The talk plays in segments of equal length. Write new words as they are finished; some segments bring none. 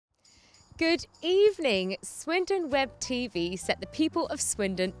Good evening. Swindonweb TV set the people of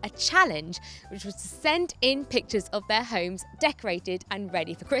Swindon a challenge, which was to send in pictures of their homes decorated and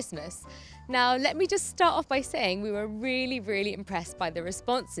ready for Christmas. Now, let me just start off by saying we were really impressed by the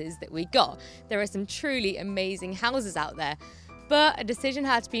responses that we got. There are some truly amazing houses out there. But a decision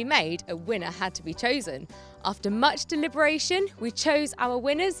had to be made, a winner had to be chosen. After much deliberation, we chose our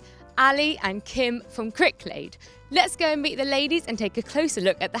winners, Ali and Kim from Cricklade. Let's go and meet the ladies and take a closer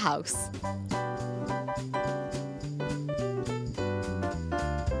look at the house.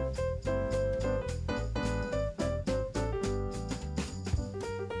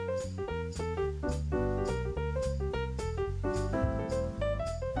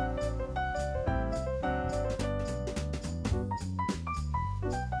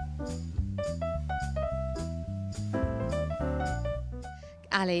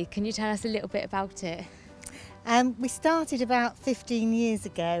 Ali, can you tell us a little bit about it? We started about 15 years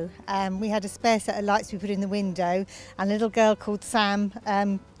ago. We had a spare set of lights we put in the window, and a little girl called Sam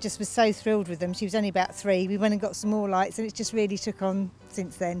just was so thrilled with them. She was only about 3. We went and got some more lights, and it just really took on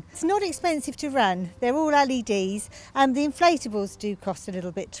since then. It's not expensive to run. They're all LEDs. The inflatables do cost a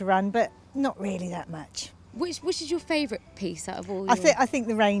little bit to run, but not really that much. Which is your favourite piece out of all? I think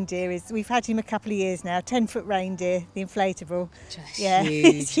the reindeer is. We've had him a couple of years now. 10-foot reindeer, the inflatable. Just yeah,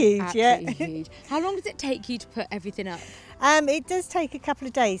 huge. It's huge. Absolutely Yeah. huge. How long does it take you to put everything up? It does take a couple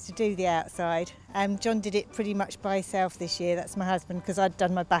of days to do the outside. John did it pretty much by himself this year. That's my husband, because I'd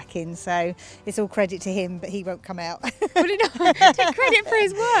done my back in, so it's all credit to him, but he won't come out. Will he not take credit for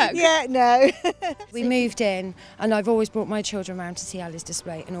his work? Yeah, no. We moved in, and I've always brought my children around to see Ali's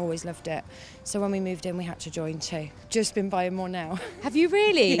display and always loved it. So when we moved in, we had to join too. Just been buying more now. Have you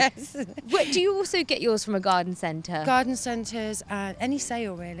really? Yes. Do you also get yours from a garden centre? Garden centres and any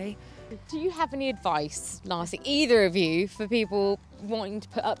sale really. Do you have any advice, lasting either of you, for people wanting to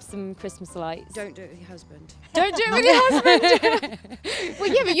put up some Christmas lights? Don't do it with your husband. Don't do it with your husband. Well,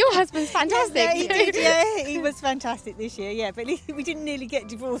 yeah, but your husband's fantastic. Yeah, he did, yeah. He was fantastic this year, yeah. But we didn't nearly get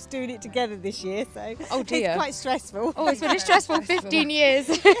divorced doing it together this year, so oh dear. It's quite stressful. Oh, it's been a stressful 15 years.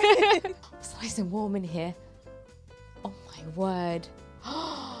 It's nice and warm in here. Oh my word.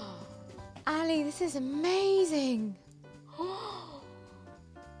 Ali, this is amazing.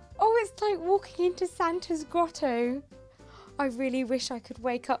 Oh, it's like walking into Santa's grotto. I really wish I could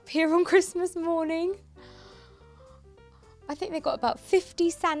wake up here on Christmas morning. I think they've got about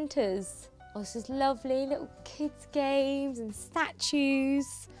 50 Santas. Oh, this is lovely. Little kids' games and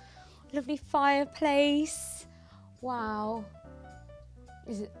statues. Lovely fireplace. Wow.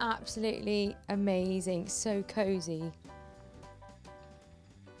 This is absolutely amazing. So cosy.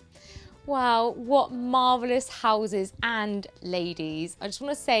 Wow, what marvellous houses and ladies. I just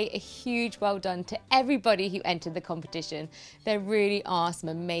want to say a huge well done to everybody who entered the competition. There really are some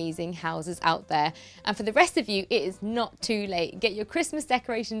amazing houses out there. And for the rest of you, it is not too late. Get your Christmas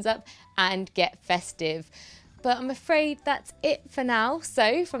decorations up and get festive. But I'm afraid that's it for now.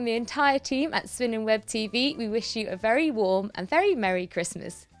 So from the entire team at Swindonweb TV, we wish you a very warm and very Merry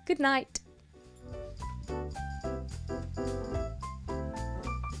Christmas. Good night.